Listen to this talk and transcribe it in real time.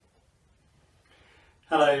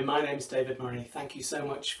Hello, my name's David Murray. Thank you so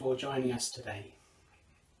much for joining us today.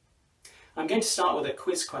 I'm going to start with a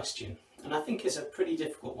quiz question, and I think it's a pretty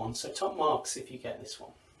difficult one, so top marks if you get this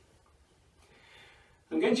one.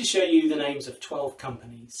 I'm going to show you the names of 12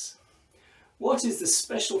 companies. What is the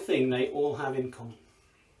special thing they all have in common?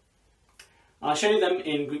 I'll show you them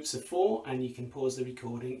in groups of 4, and you can pause the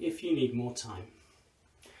recording if you need more time.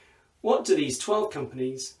 What do these 12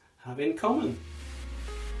 companies have in common?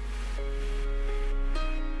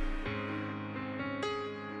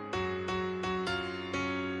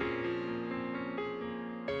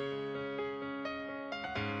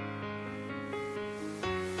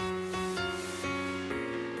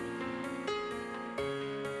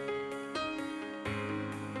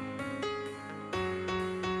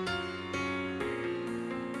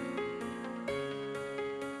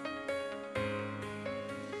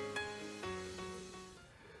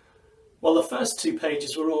 Well, the first 2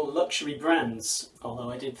 pages were all luxury brands,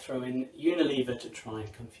 although I did throw in Unilever to try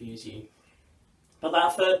and confuse you. But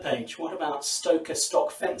that 3rd page, what about Stoker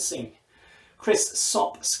Stock Fencing, Chris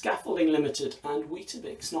Sopp Scaffolding Limited and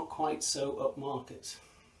Weetabix, not quite so upmarket.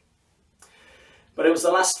 But it was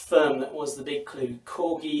the last firm that was the big clue,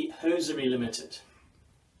 Corgi Hosiery Limited.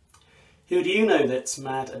 Who do you know that's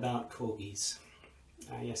mad about corgis?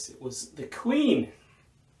 Yes, it was the Queen.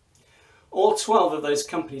 All 12 of those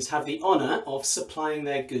companies have the honour of supplying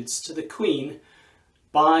their goods to the Queen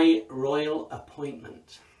by royal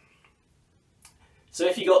appointment. So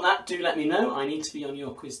if you got that, do let me know. I need to be on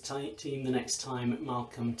your quiz team the next time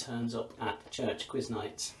Malcolm turns up at church quiz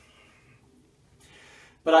night.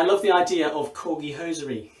 But I love the idea of corgi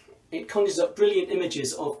hosiery. It conjures up brilliant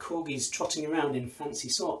images of corgis trotting around in fancy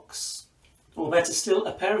socks. Or better still,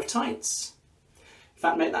 a pair of tights. In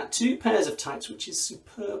fact, make that 2 pairs of tights, which is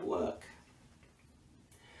superb work.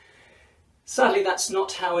 Sadly, that's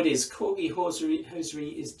not how it is. Corgi Hosiery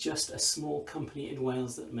is just a small company in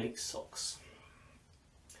Wales that makes socks.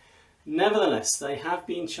 Nevertheless, they have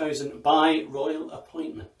been chosen by royal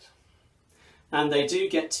appointment, and they do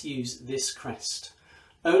get to use this crest.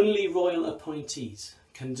 Only royal appointees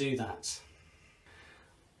can do that.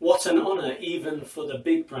 What an honour even for the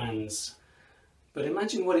big brands. But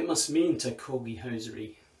imagine what it must mean to Corgi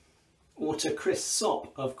Hosiery, or to Chris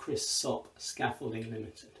Sopp of Chris Sopp Scaffolding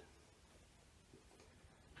Limited.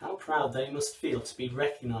 How proud they must feel to be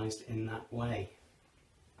recognised in that way.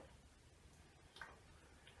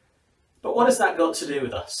 But what has that got to do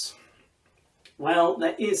with us? Well,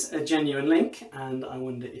 there is a genuine link, and I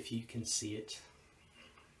wonder if you can see it.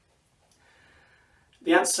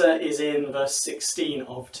 The answer is in verse 16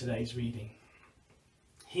 of today's reading.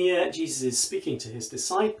 Here Jesus is speaking to his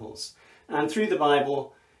disciples, and through the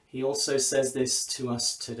Bible he also says this to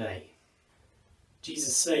us today.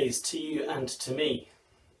 Jesus says to you and to me,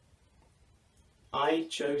 I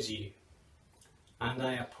chose you, and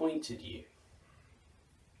I appointed you.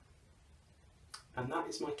 And that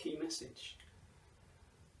is my key message.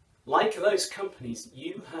 Like those companies,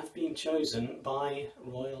 you have been chosen by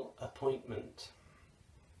royal appointment.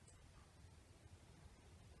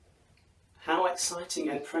 How exciting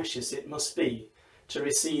and precious it must be to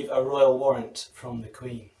receive a royal warrant from the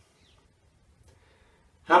Queen.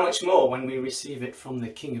 How much more when we receive it from the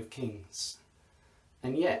King of Kings.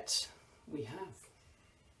 And yet, we have.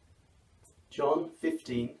 John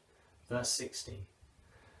 15, verse 16.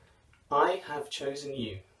 I have chosen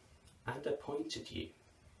you and appointed you.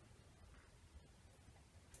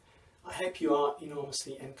 I hope you are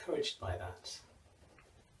enormously encouraged by that.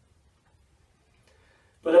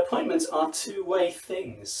 But appointments are 2-way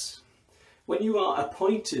things. When you are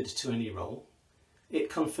appointed to any role, it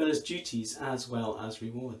confers duties as well as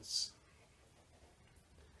rewards.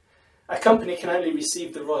 A company can only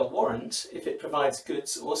receive the royal warrant if it provides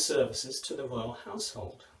goods or services to the royal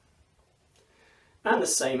household. And the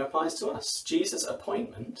same applies to us. Jesus'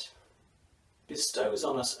 appointment bestows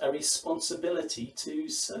on us a responsibility to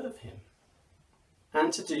serve him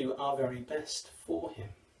and to do our very best for him.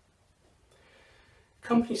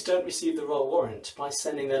 Companies don't receive the royal warrant by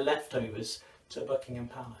sending their leftovers to Buckingham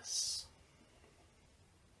Palace.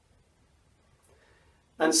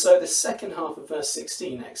 And so the second half of verse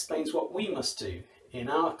 16 explains what we must do in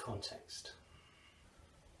our context.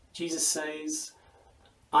 Jesus says,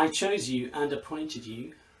 I chose you and appointed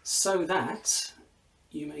you so that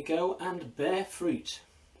you may go and bear fruit,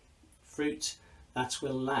 fruit that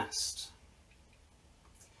will last.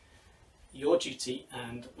 Your duty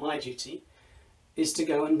and my duty is to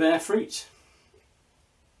go and bear fruit.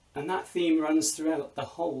 And that theme runs throughout the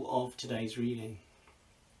whole of today's reading.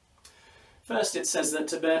 First, it says that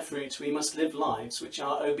to bear fruit we must live lives which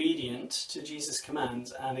are obedient to Jesus'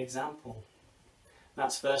 commands and example.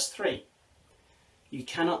 That's verse 3. You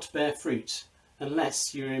cannot bear fruit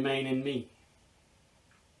unless you remain in me.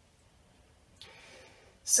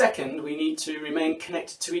 Second, we need to remain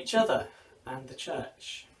connected to each other and the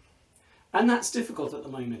church. And that's difficult at the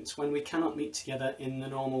moment when we cannot meet together in the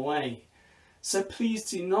normal way. So please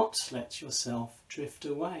do not let yourself drift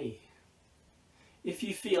away. If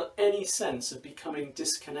you feel any sense of becoming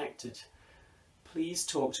disconnected, please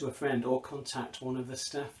talk to a friend or contact one of the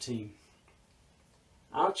staff team.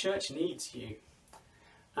 Our church needs you,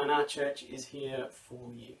 and our church is here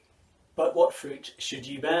for you. But what fruit should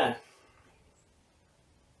you bear?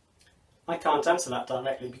 I can't answer that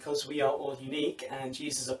directly because we are all unique and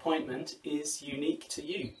Jesus' appointment is unique to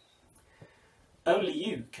you. Only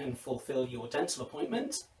you can fulfill your dental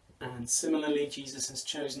appointment, and similarly Jesus has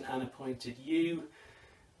chosen and appointed you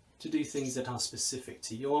to do things that are specific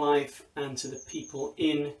to your life and to the people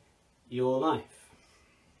in your life.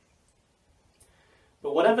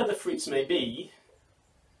 But whatever the fruits may be,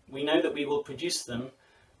 we know that we will produce them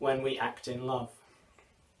when we act in love.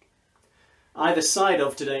 Either side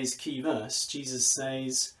of today's key verse, Jesus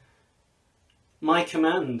says, "My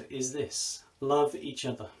command is this, love each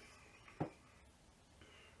other."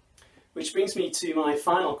 Which brings me to my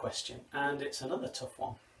final question, and it's another tough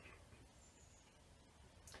one.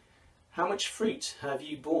 How much fruit have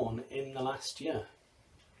you borne in the last year?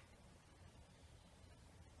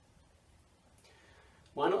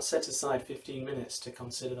 Why not set aside 15 minutes to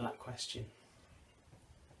consider that question?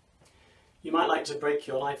 You might like to break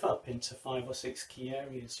your life up into 5 or 6 key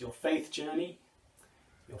areas: your faith journey,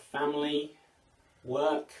 your family,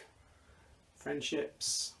 work,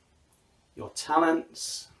 friendships, your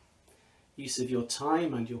talents, use of your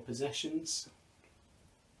time and your possessions.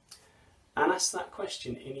 And ask that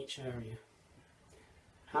question in each area.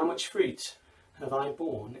 How much fruit have I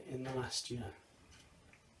borne in the last year?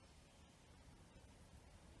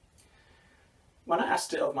 When I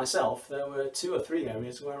asked it of myself, there were 2 or 3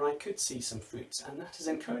 areas where I could see some fruits, and that has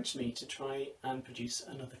encouraged me to try and produce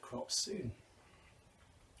another crop soon.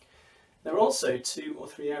 There are also 2 or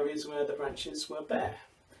 3 areas where the branches were bare,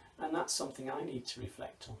 and that's something I need to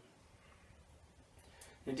reflect on.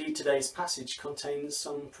 Indeed, today's passage contains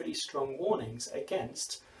some pretty strong warnings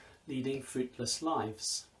against leading fruitless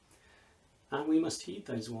lives, and we must heed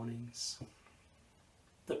those warnings.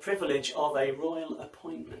 The privilege of a royal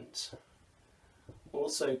appointment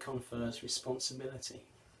also confers responsibility.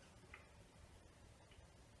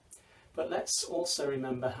 But let's also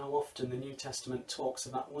remember how often the New Testament talks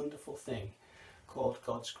of that wonderful thing called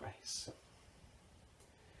God's grace.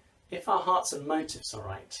 If our hearts and motives are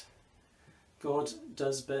right, God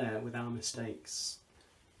does bear with our mistakes.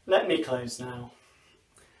 Let me close now.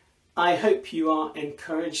 I hope you are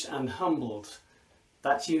encouraged and humbled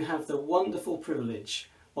that you have the wonderful privilege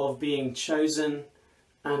of being chosen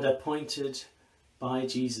and appointed by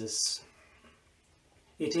Jesus.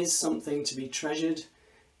 It is something to be treasured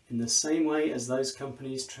in the same way as those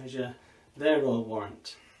companies treasure their royal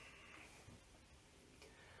warrant.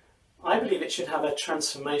 I believe it should have a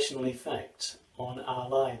transformational effect on our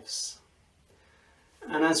lives.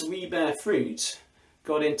 And as we bear fruit,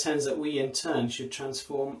 God intends that we in turn should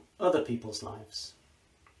transform other people's lives.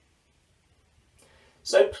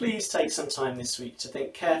 So please take some time this week to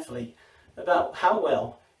think carefully about how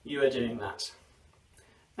well you are doing that,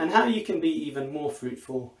 and how you can be even more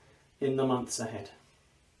fruitful in the months ahead.